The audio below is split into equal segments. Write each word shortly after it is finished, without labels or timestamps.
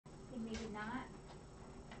not.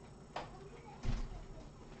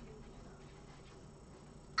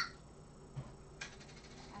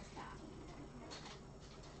 That's that.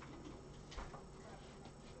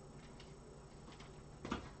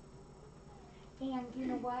 And you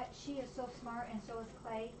know what? She is so smart, and so is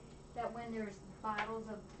Clay, that when there's bottles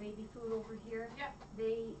of baby food over here, yep.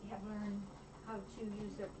 they have learned how to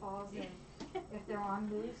use their paws, and if they're on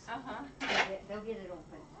loose, they'll get it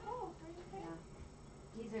open. Oh, okay. Yeah.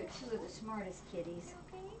 These are two of the smartest kitties.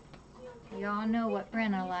 Y'all know what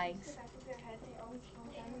Brenna likes.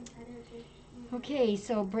 Okay,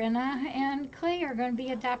 so Brenna and Clay are going to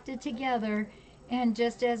be adopted together. And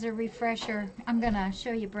just as a refresher, I'm going to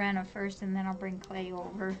show you Brenna first, and then I'll bring Clay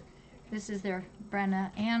over. This is their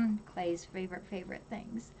Brenna and Clay's favorite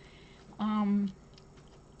things.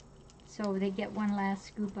 So they get one last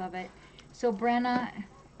scoop of it. So Brenna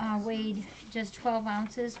weighed just 12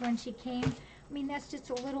 ounces when she came. I mean, that's just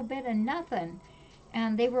a little bit of nothing.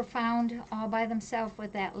 And they were found all by themselves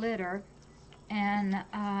with that litter. And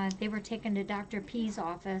they were taken to Dr. P's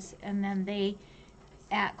office, and then they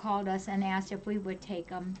called us and asked if we would take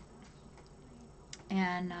them.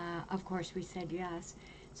 And of course we said yes.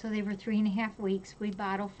 So they were 3.5 weeks. We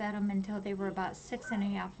bottle fed them until they were about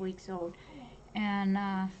 6.5 weeks old. And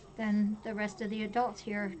then the rest of the adults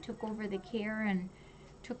here took over the care and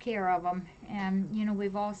took care of them. And you know,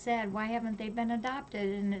 we've all said, why haven't they been adopted?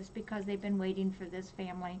 And it's because they've been waiting for this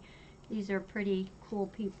family. These are pretty cool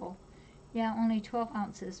people. Yeah, only 12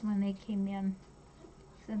 ounces when they came in.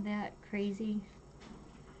 Isn't that crazy?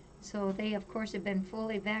 So they, of course, have been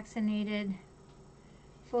fully vaccinated,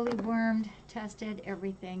 fully wormed, tested,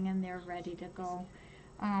 everything, and they're ready to go.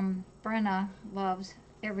 Brenna loves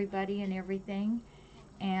everybody and everything,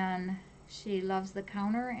 and she loves the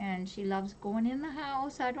counter, and she loves going in the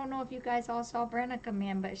house. I don't know if you guys all saw Brenna come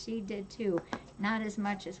in, but she did too. Not as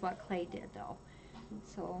much as what Clay did, though.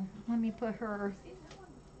 So let me put her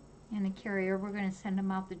in a carrier. We're going to send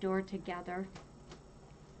them out the door together.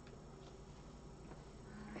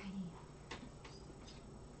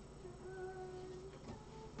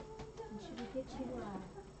 Get you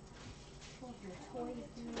your toys.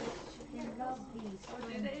 They love these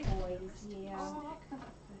spring toys. Yeah. Oh. So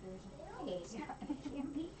there's a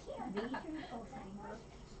can't be.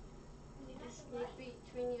 You just sneak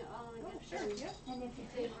between your own. Oh, sure. Yep. And if you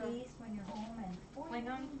take these when you're home and fling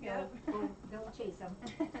them, don't chase them.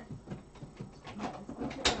 Yeah, let's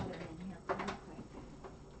put your other in here real quick.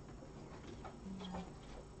 Yeah.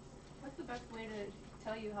 What's the best way to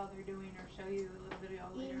tell you how they're doing or show you a little video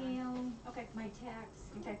later on? Email. Okay. My text.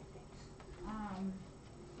 Okay.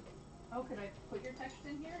 Oh, could I put your text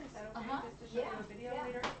in here? Is that okay? Just to show you a video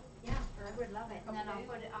later? Yeah, I would love it. And then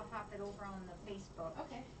I'll pop it over on the Facebook.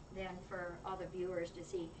 Okay. Then for all the viewers to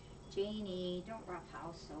see. Janie, don't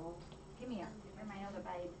roughhouse, so give me you're my other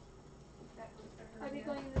babe. Are they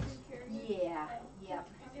going in the same carrier? Yeah, yep.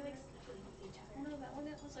 Are they like snuggling with each other? No, that one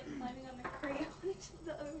that was like climbing on the crayon.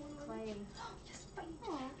 The other one was Clay. Just fight.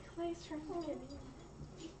 Clay's trying to get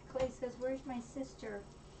in. Clay says, where's my sister?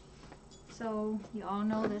 So you all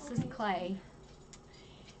know this is Clay.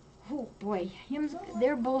 Oh boy,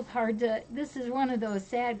 they're both hard to, this is one of those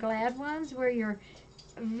sad glad ones where you're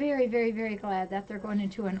very, very, very glad that they're going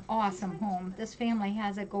into an awesome home. This family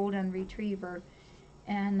has a golden retriever,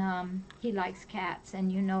 and he likes cats,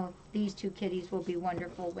 and you know these two kitties will be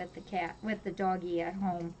wonderful with the doggy at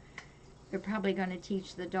home. They're probably going to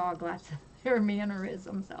teach the dog lots of their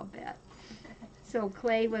mannerisms, I'll bet. So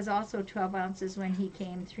Clay was also 12 ounces when he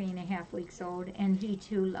came, 3.5 weeks old, and he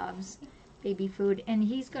too loves baby food. And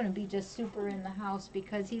he's going to be just super in the house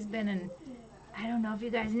because he's been in, I don't know if you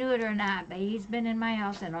guys knew it or not, but he's been in my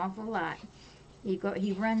house an awful lot. He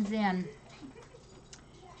runs in.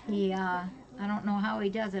 I don't know how he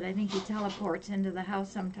does it. I think he teleports into the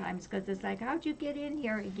house sometimes because it's like, how'd you get in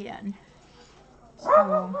here again?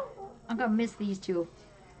 So I'm going to miss these two.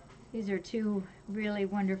 These are two really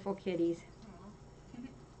wonderful kitties.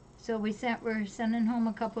 So we're sending home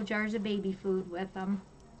a couple jars of baby food with them,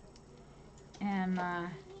 and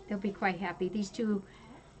they'll be quite happy. These two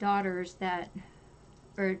daughters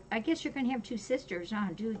or I guess you're going to have two sisters, huh?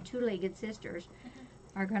 Two-legged sisters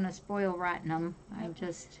are going to spoil rotten them. I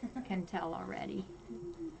just can tell already.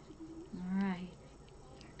 All right.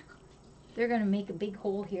 They're going to make a big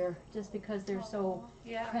hole here just because they're so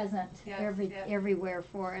present everywhere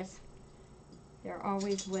for us. They're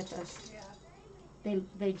always with us.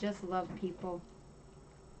 They just love people.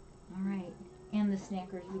 All right. And the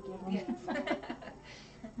snackers we give them.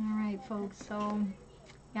 All right, folks. So,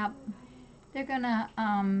 yep. They're going to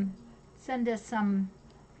send us some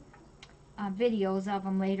videos of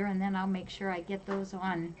them later, and then I'll make sure I get those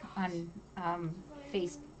on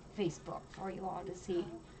Facebook for you all to see.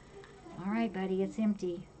 All right, buddy, it's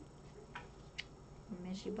empty. I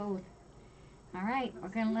miss you both. All right, we're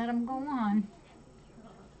gonna let them go on.